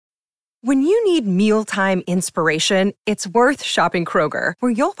When you need mealtime inspiration, it's worth shopping Kroger,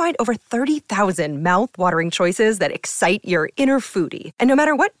 where you'll find over 30,000 mouth-watering choices that excite your inner foodie. And no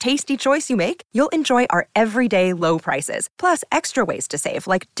matter what tasty choice you make, you'll enjoy our everyday low prices, plus extra ways to save,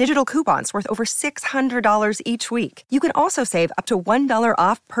 like digital coupons worth over $600 each week. You can also save up to $1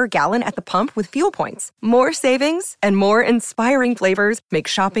 off per gallon at the pump with fuel points. More savings and more inspiring flavors make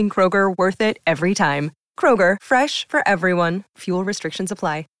shopping Kroger worth it every time. Kroger, fresh for everyone. Fuel restrictions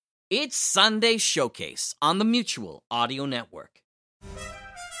apply. It's Sunday Showcase on the Mutual Audio Network.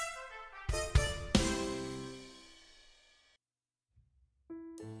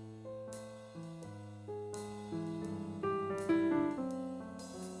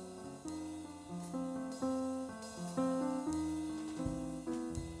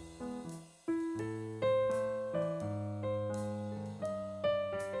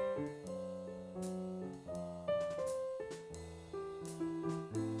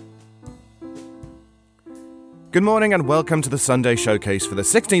 Good morning and welcome to the Sunday Showcase for the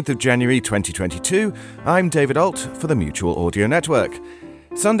 16th of January 2022. I'm David Alt for the Mutual Audio Network.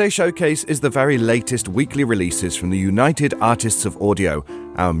 Sunday Showcase is the very latest weekly releases from the United Artists of Audio,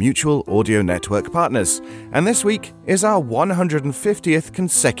 our Mutual Audio Network partners. And this week is our 150th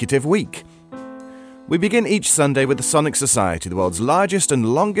consecutive week. We begin each Sunday with the Sonic Society, the world's largest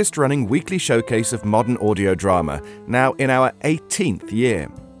and longest-running weekly showcase of modern audio drama, now in our 18th year.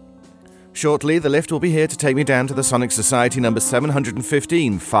 Shortly, the lift will be here to take me down to the Sonic Society number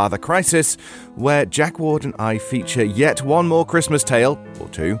 715, Father Crisis, where Jack Ward and I feature yet one more Christmas tale, or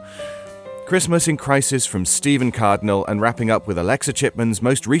two. Christmas in Crisis from Stephen Cardinal, and wrapping up with Alexa Chipman's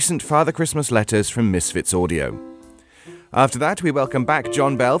most recent Father Christmas letters from Misfits Audio. After that, we welcome back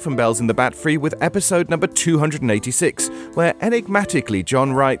John Bell from Bells in the Bat Free with episode number 286, where enigmatically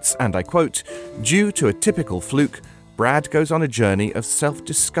John writes, and I quote, "Due to a typical fluke, Brad goes on a journey of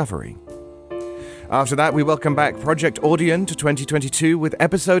self-discovery." After that, we welcome back Project Audion to 2022 with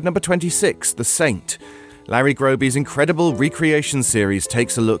episode number 26, The Saint. Larry Groby's incredible recreation series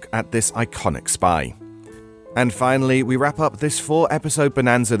takes a look at this iconic spy. And finally, we wrap up this 4-episode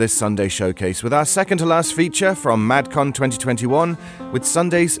bonanza this Sunday Showcase with our second-to-last feature from MadCon 2021 with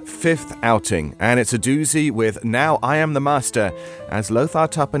Sunday's 5th outing. And it's a doozy with Now I Am the Master, as Lothar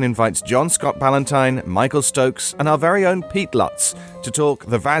Tuppen invites John Scott Ballantyne, Michael Stokes, and our very own Pete Lutz to talk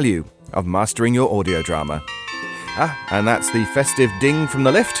the value of mastering your audio drama. And that's the festive ding from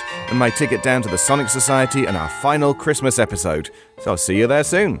the lift and my ticket down to the Sonic Society and our final Christmas episode. So I'll see you there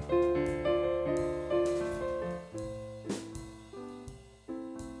soon.